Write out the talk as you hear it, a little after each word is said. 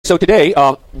So today,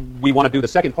 we want to do the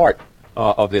second part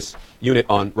of this unit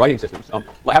on writing systems.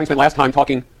 Having spent last time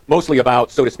talking mostly about,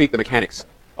 so to speak, the mechanics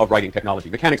of writing technology.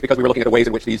 Mechanics because we were looking at the ways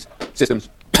in which these systems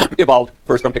evolved,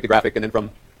 first from pictographic, and then from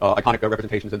iconic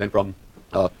representations, and then from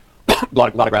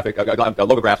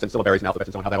logographs and syllabaries and alphabets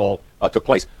and so on, how that all took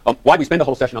place. Why did we spend a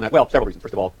whole session on that? Well, several reasons.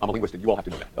 First of all, I'm a linguist, and you all have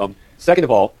to know that. Second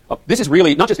of all, this is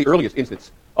really not just the earliest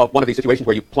instance of one of these situations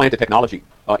where you plant a technology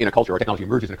in a culture, or technology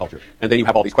emerges in a culture, and then you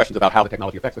have all these questions about how the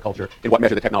technology affects the culture, in what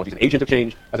measure the technology is an agent of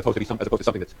change, as opposed to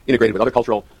something that's integrated with other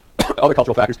cultural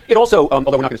factors. It also,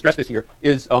 although we're not going to stress this here,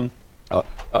 is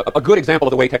a good example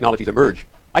of the way technologies emerge.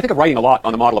 I think of writing a lot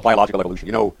on the model of biological evolution.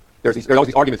 You know, there's always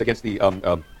these arguments against the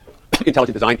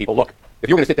intelligent design people. Look, if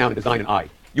you were going to sit down and design an eye,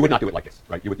 you would not do it like this,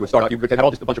 right? You would start out, you would have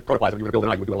all just a bunch of protoplasm, you would build an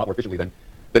eye, you would do it a lot more efficiently than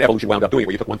evolution wound up doing,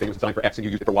 where you took one thing that was designed for X and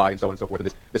you used it for Y and so on and so forth.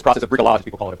 And this process of bricolage, as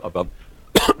people call it, of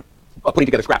putting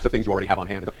together scraps of things you already have on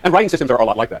hand. And writing systems are a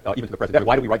lot like that, even to the present day.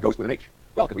 Why do we write ghost with an H?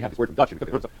 Well, because we have this word from Dutch.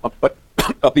 But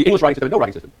the English writing system and no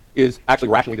writing system is actually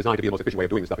rationally designed to be the most efficient way of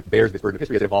doing this stuff. It bears this burden of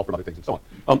history as it evolved from other things and so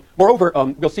on. Moreover,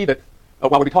 we'll see that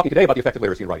while we'll be talking today about the effect of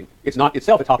literacy in writing, it's not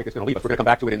itself a topic that's going to leave us. We're going to come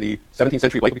back to it in the 17th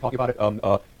century. Blake will be talking about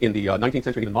it in the 19th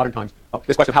century, even modern times.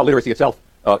 This question of how literacy itself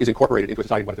is incorporated into a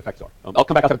society and what its effects are. I'll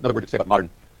come back. I'll have another word to say about modern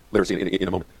literacy in a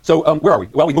moment. So where are we?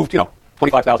 Well, we moved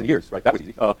 25,000 years, right? That was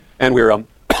easy. And we're up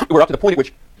to the point at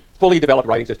which fully developed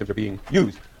writing systems are being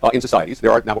used in societies.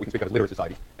 There are now what we can speak of as literate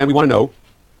societies, and we want to know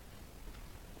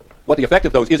what the effect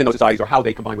of those is in those societies, or how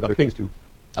they combine with other things to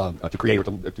create or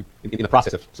to in the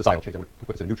process of societal change. I want to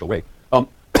put this in a neutral way. So what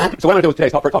I'm going to do today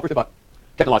is talk first about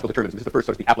technological determinism. This is the first,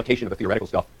 so to speak, application of the theoretical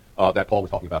stuff that Paul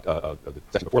was talking about the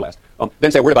session before last.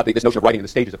 Then say a word about this notion of writing in the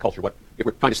stages of culture. If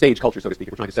we're trying to stage culture, so to speak,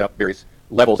 if we're trying to set up various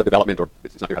levels of development, or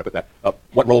it's not clear how to put that,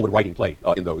 what role would writing play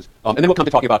in those? And then we'll come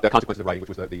to talking about the consequences of writing, which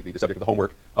was the subject of the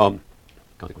homework.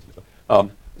 Consequences of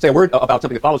stuff. Say a word about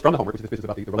something that follows from the homework, which is this business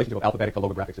about the relationship of alphabetic to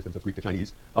logographic systems of Greek to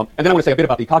Chinese. And then I want to say a bit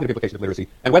about the cognitive implications of literacy,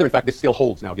 and whether in fact this still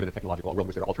holds now, given the technological world in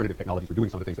which there are alternative technologies for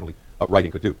doing some of the things that only writing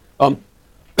could do.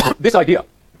 This idea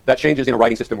that changes in a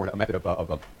writing system or a method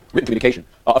of written communication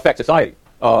affect society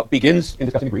begins in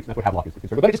discussing the Greeks, and that's what Havelock is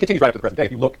concerned with. But it just continues right up to the present day.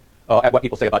 If you look at what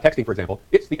people say about texting, for example,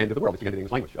 it's the end of the world. It's the end of the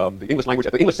English language.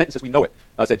 The English sentence as we know it,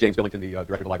 said James Billington, the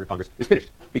director of the Library of Congress, is finished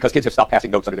because kids have stopped passing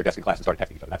notes under their desk in class and started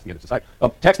texting each other. That's the end of society.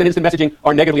 Text and instant messaging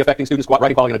are negatively affecting students'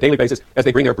 writing quality on a daily basis as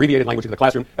they bring their abbreviated language into the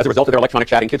classroom. As a result of their electronic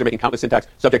chatting, kids are making countless syntax,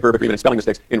 subject, verb agreement, and spelling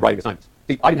mistakes in writing assignments.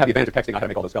 See, I didn't have the advantage of texting. I had to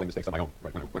make all those spelling mistakes on my own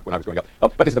when I was growing up.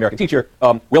 But this is an American teacher.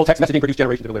 Will text messaging produce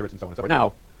generations of illiterates and so on and so on.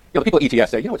 Now, the people at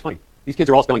ETS say, it's funny. These kids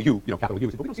are all spelling you, capital U,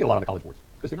 but we don't see it a lot on the college boards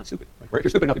because they're not stupid. Right? If you're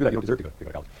stupid enough to do that, you don't deserve to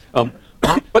go to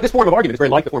college. But this form of argument is very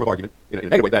like the form of argument in a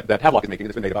negative way that Havelock is making.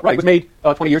 That's been made about writing. It was made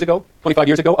 25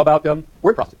 years ago about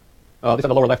word processing. This on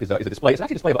the lower left is a display. It's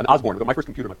actually a display of an Osborne. My first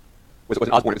computer was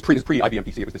an Osborne. It was pre IBM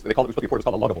PC. It was supposed to be portable. It was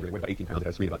called a Luggable. It weighed about 18 pounds. It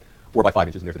had a screen about 4 by 5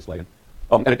 inches, and there's a display.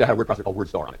 And it had a word processor called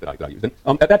WordStar on it that I used.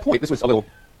 And at that point, this was a little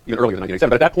even earlier than 1987.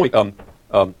 But at that point,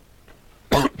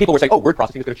 people were saying, word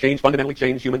processing is going to fundamentally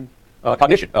change human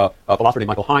cognition. A philosopher named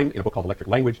Michael Heim, in a book called Electric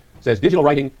Language, says digital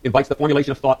writing invites the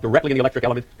formulation of thought directly in the electric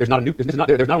element. There's not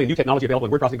only a new technology available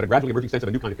in word processing, but a gradually emerging sense of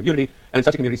a new kind of community. And in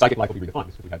such a community, psychic life will be redefined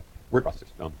because we had word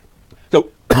processors.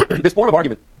 So this form of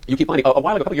argument you keep finding. A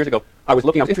while ago, a couple of years ago, I was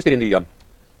interested in the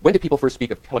when did people first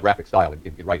speak of telegraphic style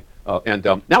in writing?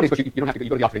 Nowadays, you don't have to go. You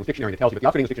go to the Oxford English Dictionary and it tells you. But the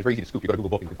Oxford English Dictionary is very easy to scoop. You go to Google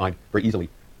Book and you can find very easily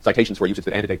citations for usage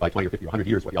that antedate by 20 or 50 or 100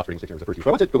 years what the Oxford English Dictionary was the first use. So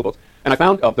I went to Google Books and I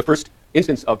found the first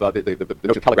instance of the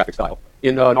notion of telegraphic style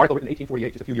in an article written in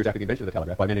 1848, just a few years after the invention of the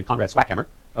telegraph, by a man named Conrad Swackhammer.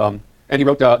 And he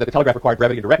wrote that the telegraph required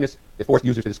brevity and directness. It forced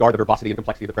users to discard the verbosity and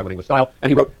complexity of the prevalent English style. And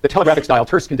he wrote, the telegraphic style,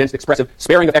 terse, condensed, expressive,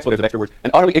 sparing of expletives and extra words,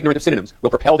 and utterly ignorant of synonyms, will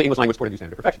propel the English language toward a new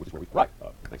standard of perfection, which is where we arrive.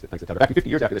 Thanks to the telegraph. 50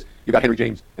 years after this, you got Henry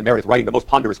James and Meredith writing the most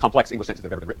ponderous, complex English sentences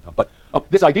that have ever been written.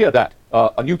 But this idea that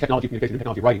a new technology of communication, new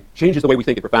technology of writing, changes the way we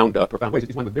think in profound ways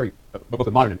is one of the very, both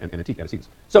modern and antique antecedents.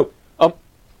 So,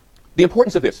 the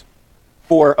importance of this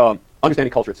for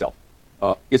understanding culture itself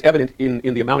is evident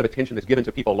in the amount of attention that's given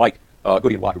to people like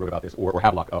Goody and Watt, who wrote about this, or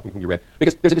Havelock, whom you read.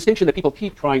 Because there's a distinction that people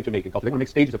keep trying to make in culture. They want to make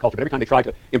stages of culture, but every time they try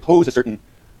to impose a certain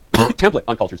template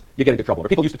on cultures, you get into trouble. Or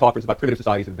people used to talk, for instance, about primitive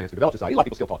societies and advanced and developed societies. A lot of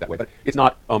people still talk that way, but it's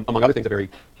not, among other things, a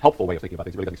very helpful way of thinking about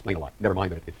things. It really doesn't explain a lot. Never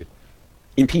mind that it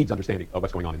impedes understanding of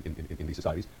what's going on in these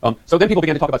societies. So then people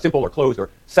began to talk about simple or closed or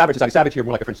savage society. Savage here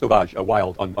more like a French sauvage,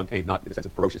 wild, untamed, not in the sense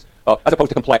of ferocious, as opposed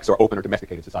to complex or open or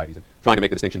domesticated societies, and trying to make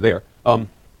the distinction there.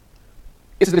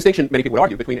 This is the distinction, many people would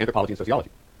argue, between anthropology and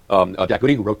sociology. Jack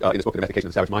Goody, who wrote in his book, The Domestication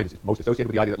of the Savage Mind, is most associated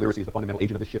with the idea that literacy is the fundamental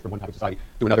agent of this shift from one type of society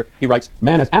to another. He writes,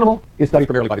 man as animal is studied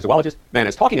primarily by the zoologist, man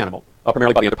as talking animal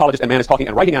primarily by the anthropologist, and man as talking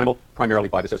and writing animal primarily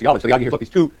by the sociologist. So the idea here is, look, these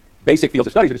two basic fields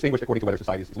of studies are distinguished according to whether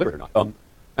society is literate or not.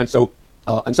 And so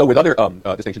with other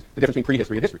distinctions, the difference between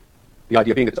prehistory and history. The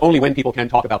idea being that it's only when people can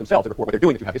talk about themselves and report what they're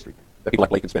doing that you have history. That people like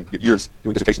Blake can spend years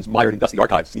doing dissertations mired in dusty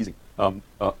archives, sneezing. And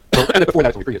then before that,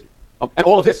 it's only prehistory. And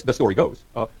all of this, the story goes,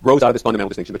 grows out of this fundamental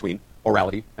distinction between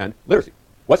orality and literacy.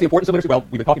 What's the importance of literacy? Well,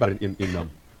 we've been talking about it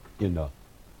in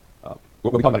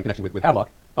what we talk about in connection with Havelock.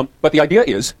 But the idea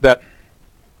is that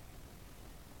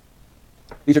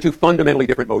these are two fundamentally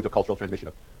different modes of cultural transmission,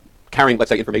 of carrying, let's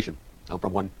say, information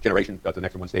from one generation to the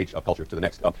next, from one stage of culture to the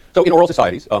next. So in oral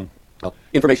societies,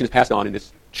 information is passed on in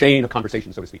this chain of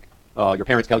conversation, so to speak. Your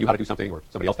parents tell you how to do something, or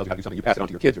somebody else tells you how to do something. You pass it on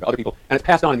to your kids or to other people, and it's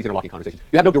passed on in these interlocking conversations.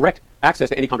 You have no direct access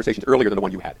to any conversations earlier than the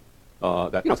one you had.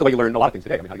 It's the way you learn a lot of things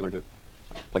today. I mean, how do you learn to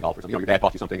play golf or something? Your dad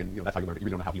taught you something, and that's how you learned it. You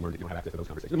don't know how you learned it. You don't have access to those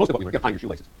conversations. And most of what we learn, you have to find your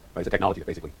shoelaces. Right? It's a technology that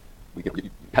basically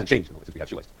hasn't changed since we had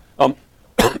shoelaces.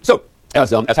 So, as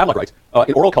Havelock writes,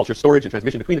 in oral culture, storage and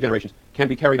transmission between the generations can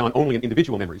be carried on only in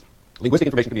individual memories. Linguistic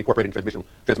information can be incorporated in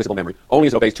transmissible memory only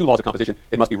as it obeys two laws of composition.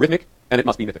 It must be rhythmic and it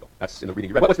must be mythical. That's in the reading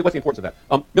you read. What's the importance of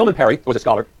that? Milman Parry was a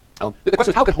scholar. The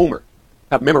question is, how could Homer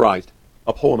have memorized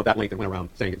a poem of that length and went around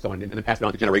saying it and so on, and then passed it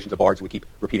on to generations of bards who would keep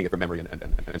repeating it from memory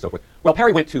and so forth? Well,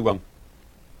 Parry went to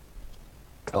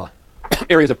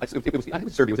areas of, I think it was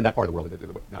Serbia, it was in that part of the world,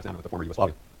 now the former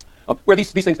Yugoslavia, where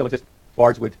these things still exist.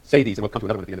 Bards would say these, and we'll come to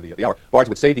another one at the end of the hour. Bards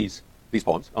would say these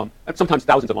poems, and sometimes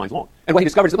thousands of lines long. And what he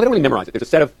discovered is that they don't really memorize it. There's a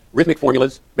set of rhythmic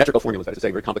formulas, metrical formulas, that is to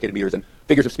say, very complicated meters and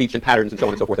figures of speech and patterns and so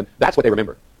on and so forth, and that's what they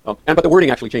remember. But the wording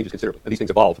actually changes considerably, and these things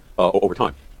evolve over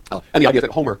time. And the idea is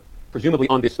that Homer, presumably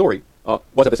on this story, was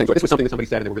of the same sort. This was something that somebody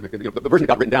said, and the version that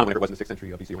got written down whenever it was in the 6th century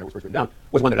BC, when it was first written down,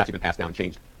 was one that had actually been passed down and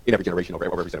changed in every generation over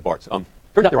every set of bards. Turns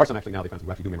out there are some actually now, they found some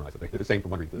who actually do memorize it. They're the same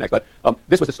from one reading to the next. But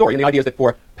this was the story, and the idea is that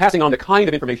for passing on the kind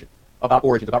of information about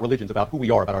origins, about religions, about who we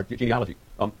are, about our genealogy,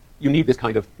 you need this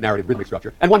kind of narrative rhythmic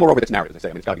structure. And one moreover that's narrative, as I say.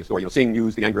 I mean, it's got to be a story. Seeing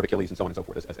news, the anger of Achilles, and so on and so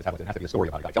forth. As it has to be a story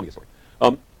about a guy. Tell me a story.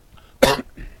 And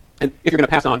if you're going to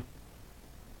pass on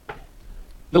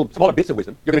little smaller bits of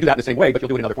wisdom, you're going to do that in the same way, but you'll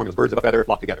do it in other formulas. Birds of a feather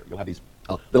flock together. You'll have these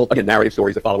little, again, narrative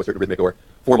stories that follow a certain rhythmic or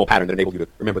formal pattern that enable you to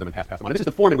remember them and pass them on. And this is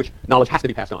the form in which knowledge has to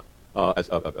be passed on, as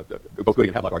both Gooding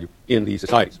and Havelock argue, in these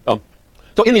societies.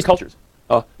 So in these cultures,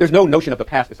 there's no notion of the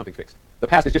past as something fixed. The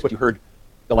past is just what you heard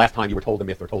the last time you were told the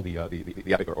myth or told the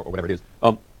epic or whatever it is.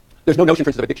 There's no notion, for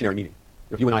instance, of a dictionary meaning.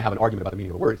 If you and I have an argument about the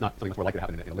meaning of a word, it's not something that's more likely to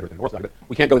happen in a literature than an oral society, but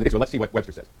we can't go to the dictionary. Let's see what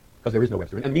Webster says, because there is no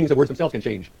Webster. And meanings of words themselves can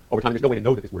change over time. There's no way to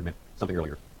know that this word meant something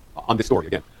earlier on this story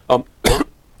again.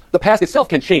 The past itself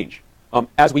can change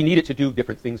as we need it to do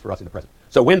different things for us in the present.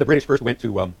 So when the British first went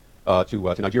to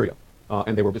Nigeria,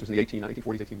 and this was in the 1940s,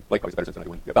 Blake probably has better sense than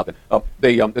I do about that.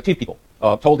 The Tiv people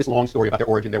told this long story about their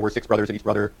origin. There were 6 brothers, and each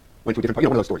brother went to a different,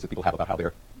 one of those stories that people have about how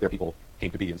their people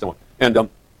came to be and so on. And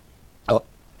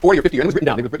 40 or 50 years, and it was written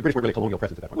down. The British weren't really colonial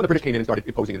presence at that point. When the British came in and started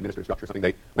imposing an administrative structure or something,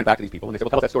 they went back to these people and they said,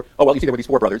 well, tell us that story. Oh, well, you see, there were these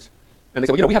 4 brothers. And they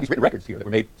said, well, we have these written records here that were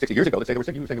made 60 years ago that say there were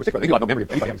 6 brothers. They have no memory of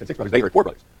anybody having said 6 brothers. They heard 4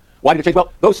 brothers. Why did it change?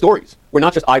 Well, those stories were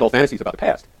not just idle fantasies about the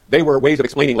past. They were ways of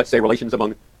explaining, let's say, relations of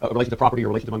property or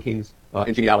relations among kings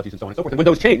and genealogies and so on and so forth. And when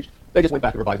those changed, they just went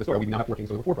back to revise the story. We now have 4 kings,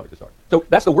 so there were 4 brothers to start. So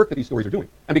that's the work that these stories are doing.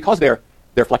 And because they're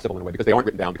flexible in a way, because they aren't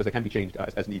written down, because they can be changed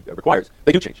as need requires,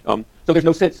 they do change. So there's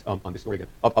no sense on this story again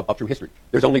of true history.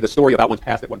 There's only the story about one's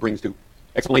past that one brings to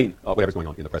explain whatever's going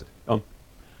on in the present.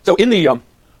 So in the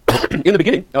in the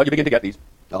beginning, you begin to get these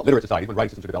literate societies when writing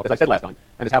systems are developed. As I said last time,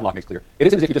 and as Havelock makes clear, it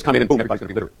isn't as if you just come in and boom, everybody's going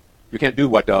to be literate. You can't do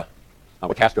what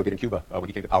Castro did in Cuba when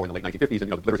he came to power in the late 1950s,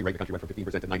 and the literacy rate in the country went from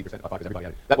 15% to 90%, because everybody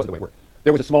had it. That wasn't the way it worked.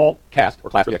 There was a small caste, or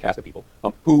class, really a caste of people,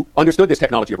 who understood this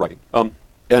technology of writing. I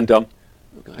think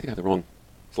I have the wrong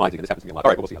slides again. This happens to me a lot.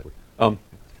 All right, well, we'll see how it works.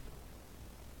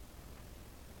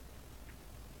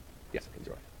 Yes, okay, these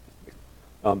are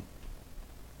all right.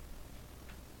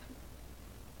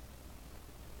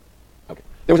 Okay.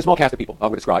 There was a small cast of people who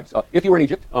were scribes. If you were in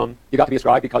Egypt, you got to be a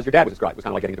scribe because your dad was a scribe. It was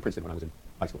kind of like getting into Princeton when I was in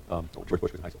high school. George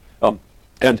Bush was in high school.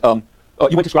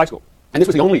 You went to scribe school. And this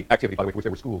was the only activity, by the way, for which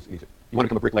there were schools in Egypt. You want to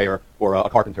become a bricklayer or a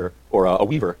carpenter or a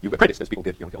weaver, you apprenticed, as people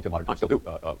did until modern times, still do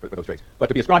for those trades. But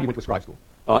to be a scribe, you went to a scribe school.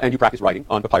 And you practiced writing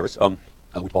on papyrus,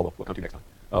 which Paul will come to next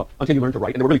time, until you learned to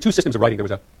write. And there were really 2 systems of writing. There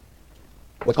was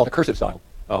what's called a cursive style.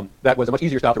 That was a much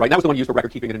easier style to write. And that was the one used for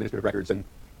record keeping and administrative records and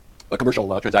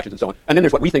commercial transactions and so on. And then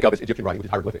there's what we think of as Egyptian writing, which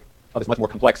is hieroglyphic. This much more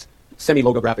complex,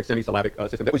 semi-logographic, semi-syllabic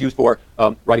system that was used for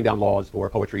writing down laws, for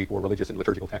poetry, for religious and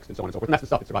liturgical texts, and so on and so forth. And that's the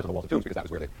stuff that survives on the walls of tombs, because that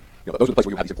was where those were the places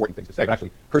where you had these important things to say. But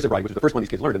actually, cursive writing, which was the first one these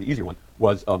kids learned, and the easier one,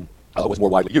 was more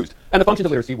widely used. And the functions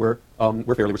of literacy were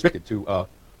fairly restricted to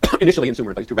initially in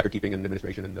Sumer, to record keeping and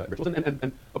administration and rituals,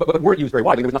 but weren't used very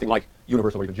widely. There was nothing like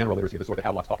universal or even general literacy of the sort that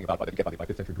Havelock's talking about that you get by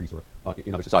 5th century Greece or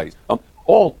in other societies.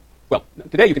 All well,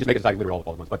 today you can just make a society literally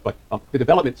all at once, but the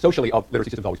development socially of literacy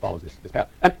systems always follows this path.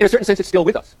 And in a certain sense, it's still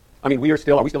with us. I mean, are we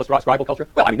still a scribal culture?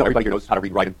 Well, I mean, no, everybody here knows how to read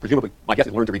and write, and presumably, my guess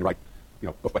is learn to read and write, you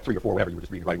know, by 3 or 4, whatever, you were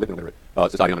just reading and writing, living in a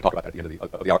literate society. I'm going to talk about that at the end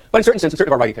of the hour. But in a certain sense, in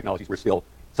certain of our writing technologies, we're still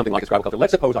something like a scribal culture.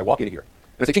 Let's suppose I walk in here,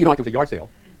 and I say, gee, you know, I came to a yard sale,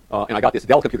 and I got this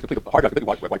Dell computer, complete hard drive,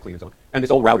 completely wipe clean and so on, and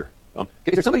this old router. Is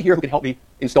there somebody here who can help me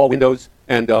install Windows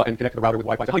and connect to the router with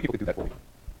Wi-Fi? So how many people can do that for me?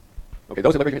 Okay,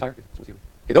 those are leverage your entire.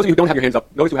 Okay, those of you who don't have your hands up,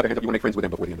 those who have their hands up, you want to make friends with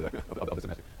them before the end of the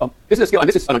semester. This is a skill, and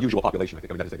this is an unusual population, I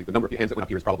think. I mean, that is the number of hands that went up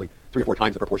here is probably 3 or 4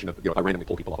 times the proportion of, you know, if I randomly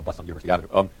pull people off a bus on University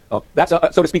Avenue. That's a,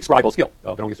 so to speak, scribal skill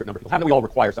that only a certain number of people have that we all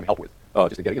require some help with.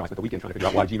 Just to get, you know, I spent the weekend trying to figure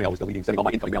out why Gmail was deleting, sending all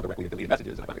my incoming mail directly and deleting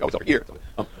messages, and I finally, oh, it's over here.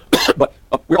 But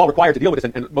we're all required to deal with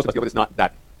this, and most of us deal with this not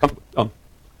that comfortably.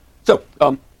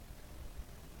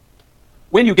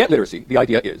 When you get literacy, the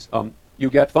idea is you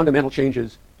get fundamental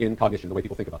changes in cognition, the way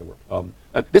people think about the world.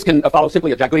 This can follow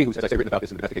simply Jack Glee, who's, as I say, written about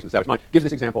this in The Domestication of the Savage Mind, gives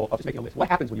this example of just making a list. What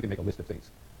happens when you can make a list of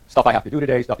things? Stuff I have to do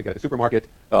today, stuff to get at the supermarket,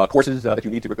 courses that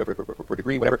you need to for a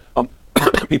degree, whatever.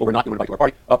 People we're not going to invite to our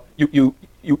party. You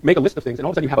make a list of things, and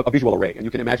all of a sudden you have a visual array, and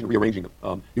you can imagine rearranging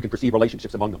them. You can perceive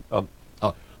relationships among them.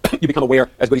 You become aware,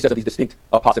 as Goody says, of these distinct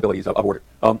possibilities of order.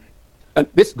 And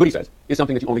this, Goody says, is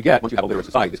something that you only get once you have a literate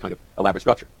society, this kind of elaborate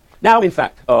structure. Now, in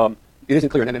fact, it isn't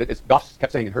clear, and as Goff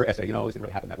kept saying in her essay, you know, it didn't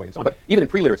really happen that way and so on, but even in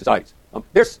pre-literate societies,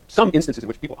 there's some instances in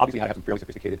which people obviously have some fairly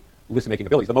sophisticated list-making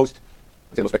abilities. The most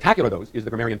spectacular of those is the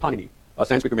grammarian Panini, a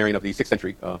Sanskrit grammarian of the 6th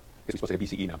century, I guess we're supposed to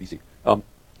say BCE now, BC,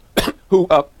 who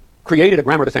created a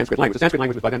grammar of the Sanskrit language. The Sanskrit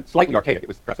language was by then slightly archaic. It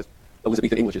was perhaps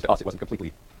Elizabethan English is to us. It wasn't completely,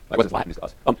 it wasn't Latin to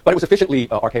us. But it was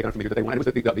sufficiently archaic and unfamiliar that they wanted.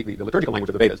 It was the liturgical language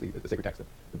of the Vedas, the sacred text.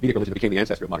 The Vedic religion became the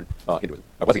ancestor of modern Hinduism.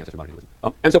 Was the ancestor of modern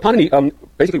Hinduism. And so Panini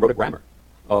basically wrote a grammar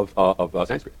of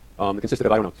Sanskrit. It consisted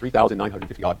of, I don't know,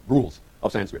 3,950 odd rules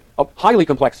of Sanskrit, of highly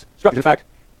complex structures. In fact,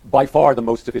 by far the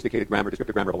most sophisticated grammar,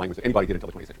 descriptive grammar of a language that anybody did until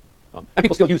the 20th century. And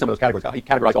people still use some of those categories. He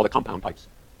categorized all the compound types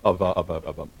of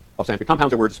Sanskrit.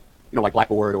 Compounds are words, you know, like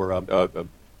blackboard or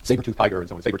saber-toothed tiger and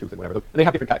so on, saber-tooth and whatever. And they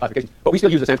have different classifications. But we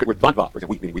still use the Sanskrit word dvandva, for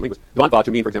example, meaning we linguists. Dvandva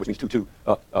to mean, for example, which means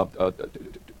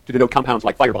to denote compounds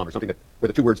like firebomb or something that where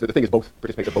the two words, the thing is both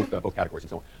participates of both categories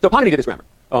and so on. So Panini did this grammar.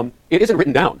 It isn't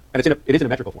written down, and it is in a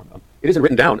metrical form. It isn't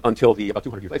written down until about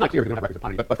 200 years later. It's not clear, we don't have records of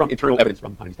Panini, but from internal evidence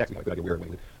from Panini's text, we have a good idea where it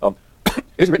lived. It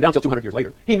isn't written down until 200 years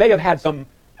later. He may have had some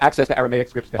access to Aramaic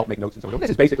scripts to help make notes and so on. This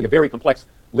is basically a very complex,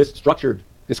 list-structured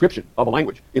description of a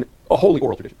language in a wholly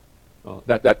oral tradition.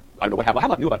 That I don't know what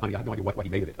Havelock knew about Panini. I have no idea what he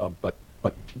made of it. But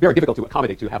very difficult to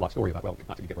accommodate to Havelock's story about, well,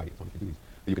 not to get writing, so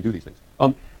you can do these things.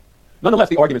 Nonetheless,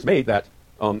 the argument's made that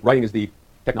writing is the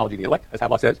technology of the intellect, as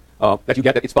Havelock says, that you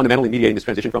get that it's fundamentally mediating this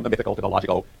transition from the mythical to the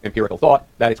logical, empirical thought,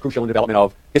 that it's crucial in the development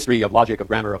of history, of logic, of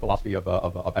grammar, of philosophy, and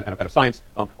of science.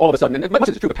 All of a sudden, and much as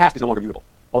it's true, the past is no longer mutable.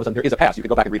 All of a sudden, there is a past. You can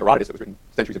go back and read Herodotus that was written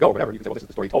centuries ago or whatever. You can say, well, this is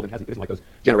the story told, and it isn't like those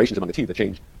generations among the tea that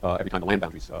change every time the land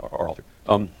boundaries are altered.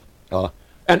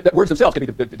 And that words themselves can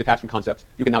be detached from concepts.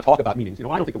 You can now talk about meanings. You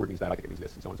know, I don't think the word means that. I think it means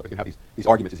this, and so on. So you can have these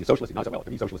arguments. Is he a socialist? Not so well.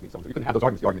 To me, socialist means so. You can have those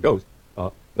arguments. The argument goes.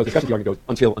 Those discussions. The argument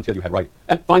goes until you had writing.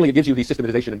 And finally, it gives you the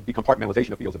systematization and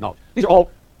decompartmentalization of fields of knowledge. These are all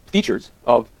features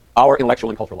of our intellectual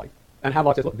and cultural life. And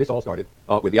Havelock says, look, this all started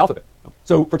with the alphabet.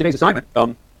 So for today's assignment,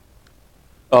 wait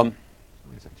a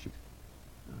second, shoot.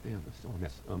 Oh, damn, this is all a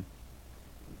mess.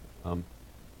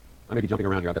 I may be jumping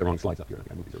around here. I've got the wrong slides up here. I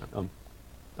think I moved these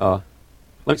around.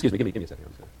 Excuse me, give me a second.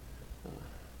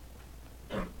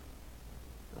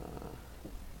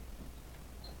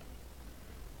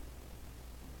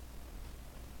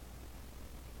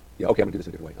 Yeah, okay, I'm going to do this in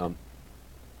a different way. I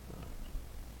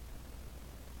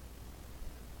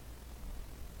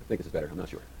think this is better. I'm not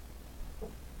sure.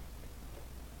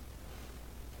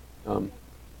 I'll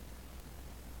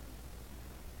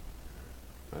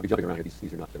be jumping around here.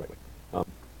 These are not the right way.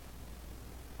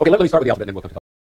 Okay, let me start with the alphabet, and then we'll come to